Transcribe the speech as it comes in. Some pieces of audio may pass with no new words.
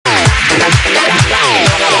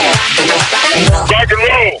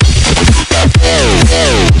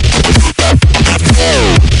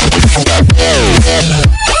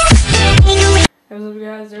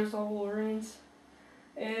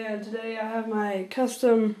my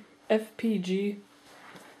custom FPG.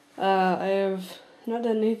 I have not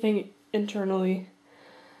done anything internally.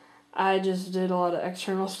 I just did a lot of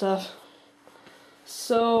external stuff.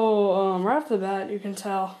 So, right off the bat, you can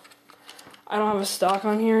tell I don't have a stock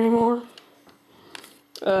on here anymore.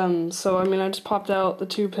 So, I mean, I just popped out the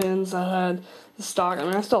 2 pins that had the stock. I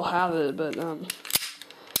mean, I still have it, but,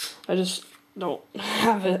 I just don't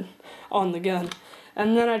have it on the gun.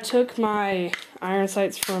 And then I took my iron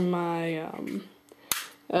sights from my,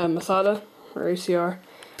 Masada, or ACR,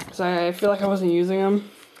 because I feel like I wasn't using them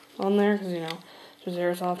on there, because, you know, just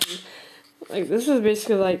airsoft. Like, this is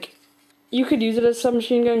basically like, you could use it as a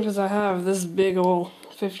submachine gun, because I have this big old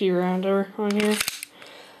 50 rounder on here.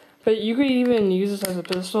 But you could even use this as a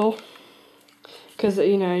pistol, because,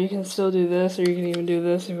 you know, you can still do this, or you can even do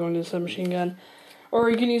this if you want to do a submachine gun. Or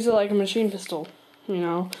you can use it like a machine pistol, you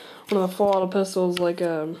know, one of the full auto pistols, like,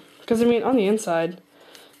 because, I mean, on the inside,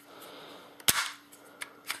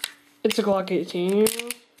 it's a Glock 18, you know?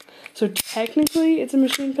 So technically, it's a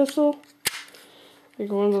machine pistol, like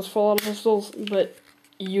one of those full auto pistols, but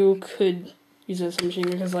you could use it as a machine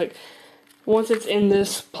gun, because, like, once it's in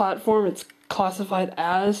this platform, it's classified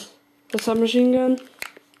as a submachine gun.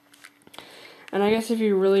 And I guess if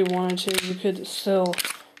you really wanted to, you could still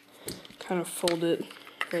kind of fold it,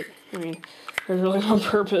 but, I mean, there's really no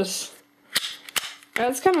purpose. And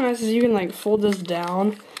it's kind of nice is you can, like, fold this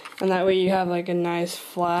down, and that way you have, like, a nice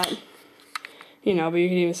flat, you know, but you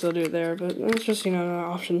can even still do it there, but it's just, you know, an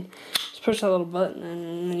option. Just push that little button,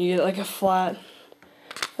 and then you get, like, a flat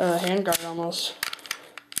handguard almost.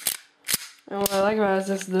 And what I like about it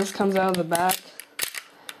is this comes out of the back,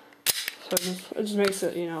 so it just makes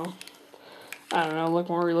it, you know, I don't know, look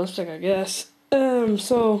more realistic, I guess.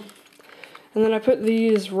 And then I put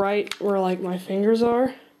these right where, like, my fingers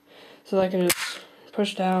are, so that I can just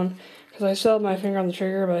push down, because I still have my finger on the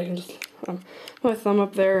trigger, but I can just put my thumb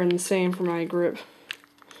up there, and the same for my grip.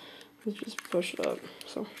 Just push it up,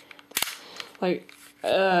 so, like,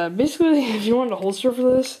 basically, if you wanted a holster for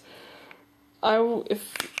this,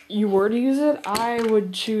 if you were to use it, I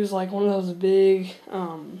would choose, like, one of those big,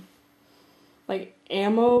 like,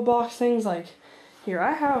 ammo box things, like, here,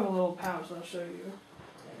 I have a little pouch I'll show you.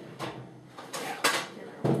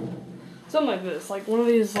 Something like this, like one of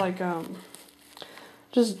these, like,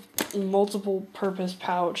 just multiple purpose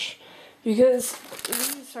pouch, because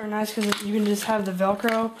these are nice because you can just have the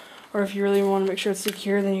Velcro, or if you really want to make sure it's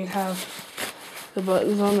secure, then you have the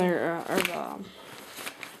buttons on there, or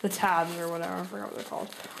the tabs or whatever, I forgot what they're called,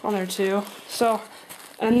 on there too. So,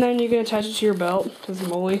 and then you can attach it to your belt, because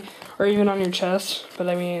moly, or even on your chest, but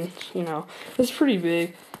I mean, you know, it's pretty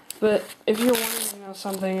big. But if you're wanting, you know,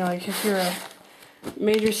 something, like if you're a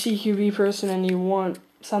major CQB person and you want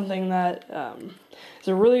something that is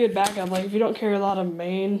a really good backup, like if you don't carry a lot of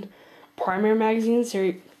main primary magazines,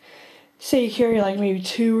 or say you carry like maybe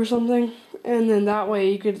 2 or something, and then that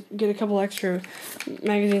way you could get a couple extra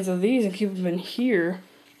magazines of these and keep them in here,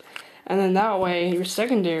 and then that way your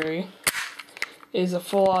secondary is a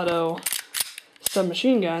full auto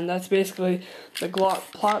submachine gun. That's basically the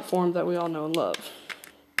Glock platform that we all know and love.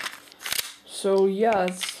 So yeah,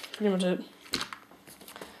 that's pretty much it.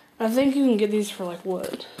 I think you can get these for, like,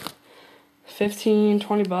 what, 15,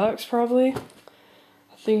 20 bucks probably.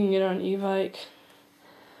 I think you can get it on Evike.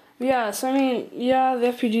 Yeah, so I mean, yeah, the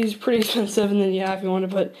FPG is pretty expensive, and then yeah, if you want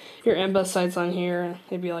to put your M-Bus sights on here,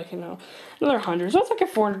 it'd be like, you know, another $100. So it's like a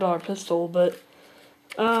 $400 pistol, but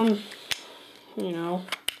you know.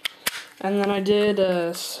 And then I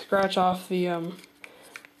did scratch off the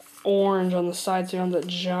orange on the sides here on the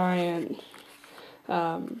giant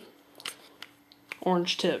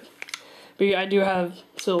orange tip. But I do have,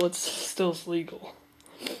 it's still legal.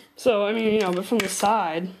 So, I mean, you know, but from the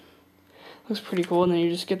side, looks pretty cool, and then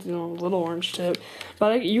you just get the, you know, little orange tip.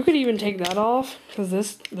 But you could even take that off, because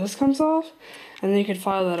this comes off, and then you could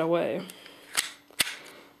file that away.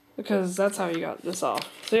 Because that's how you got this off.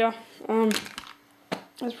 So yeah,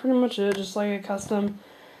 that's pretty much it. Just like a custom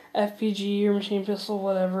FPG or machine pistol,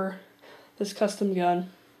 whatever. This custom gun.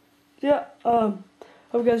 Yeah, hope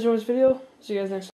you guys enjoyed this video. See you guys next time.